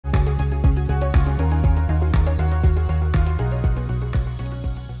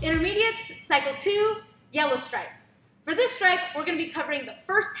Intermediates, cycle 2, yellow stripe. For this stripe, we're going to be covering the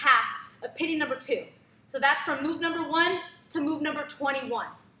first half of pinion number 2. So that's from move number 1 to move number 21.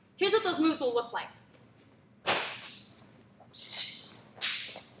 Here's what those moves will look like.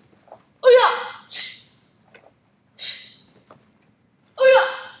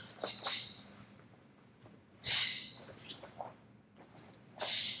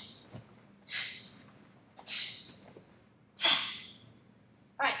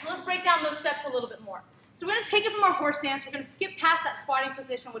 Alright, so let's break down those steps a little bit more. So we're going to take it from our horse stance. We're going to skip past that squatting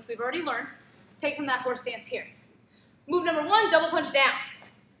position, which we've already learned. Take from that horse stance here. Move number 1, double punch down.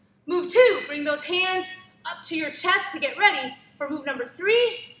 Move 2, bring those hands up to your chest to get ready for move number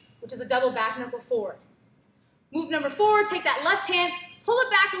 3, which is a double back knuckle forward. Move number 4, take that left hand, pull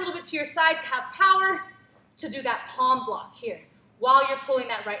it back a little bit to your side to have power to do that palm block here while you're pulling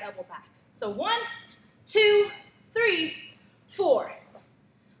that right elbow back. So 1, 2, 3, 4.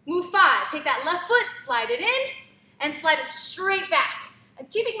 Move 5, take that left foot, slide it in, and slide it straight back. I'm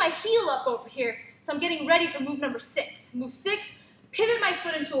keeping my heel up over here, so I'm getting ready for move number 6. Move 6, pivot my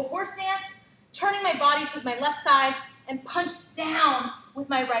foot into a horse stance, turning my body towards my left side, and punch down with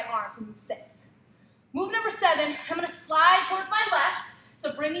my right arm for move 6. Move number 7, I'm going to slide towards my left,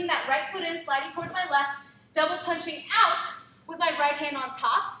 so bringing that right foot in, sliding towards my left, double punching out with my right hand on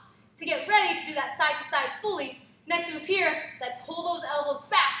top to get ready to do that side to side fully. Next move here, that pull those elbows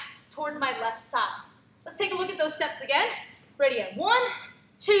back towards my left side. Let's take a look at those steps again. Ready at 1,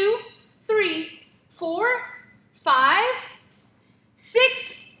 2, 3, 4, 5,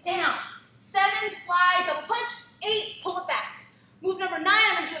 6, down. 7, slide, double punch. 8, pull it back. Move number 9,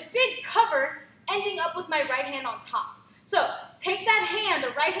 I'm going to do a big cover, ending up with my right hand on top. So take that hand,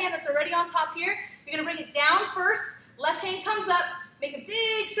 the right hand that's already on top here, you're going to bring it down first. Left hand comes up, make a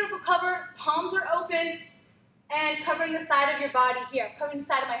big circle cover, palms are open, and covering the side of your body here. Covering the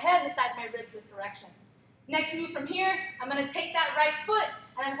side of my head and the side of my ribs this direction. Next move from here, I'm going to take that right foot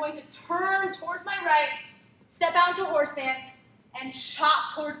and I'm going to turn towards my right, step out into horse stance, and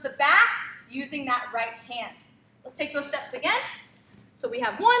chop towards the back using that right hand. Let's take those steps again. So we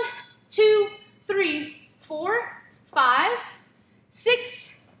have 1, 2, 3, 4, 5,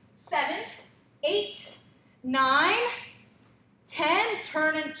 6, 7, 8, 9, 10,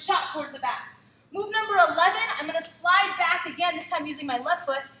 turn and chop towards the back. Move number 11, I'm going to slide back again, this time using my left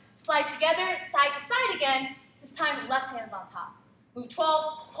foot, slide together, side to side again, this time left hand is on top. Move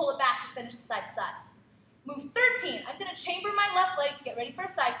 12, pull it back to finish the side to side. Move 13, I'm going to chamber my left leg to get ready for a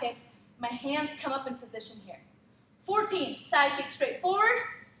side kick. My hands come up in position here. 14, side kick straight forward.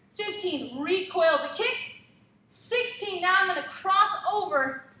 15, recoil the kick. 16, now I'm going to cross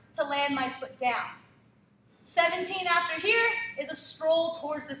over to land my foot down. 17 after here is a stroll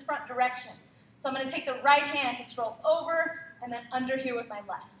towards this front direction. So I'm going to take the right hand to stroll over and then under here with my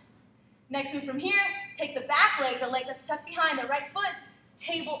left. Next move from here, take the back leg, the leg that's tucked behind the right foot,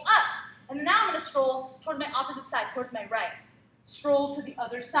 table up. And then now I'm going to stroll towards my opposite side, towards my right. Stroll to the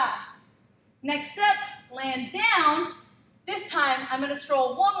other side. Next step, land down. This time I'm going to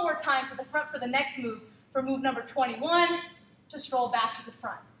stroll one more time to the front for the next move, for move number 21, to stroll back to the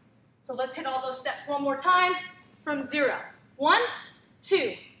front. So let's hit all those steps one more time from 0. 1,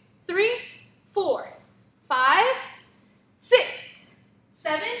 2, 3, 4, 5, 6,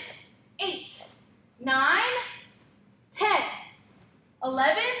 7, 8, 9, 10,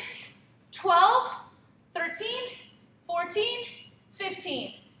 11, 12, 13, 14,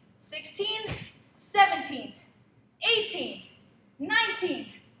 15, 16, 17, 18, 19,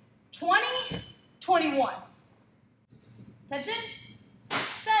 20, 21. Attention,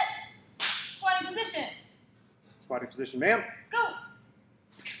 set, squatting position. Squatting position, ma'am. Go.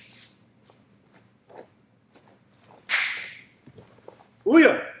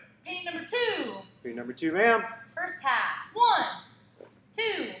 Ouya. Pinion number 2. Pinion number 2, ma'am. First half.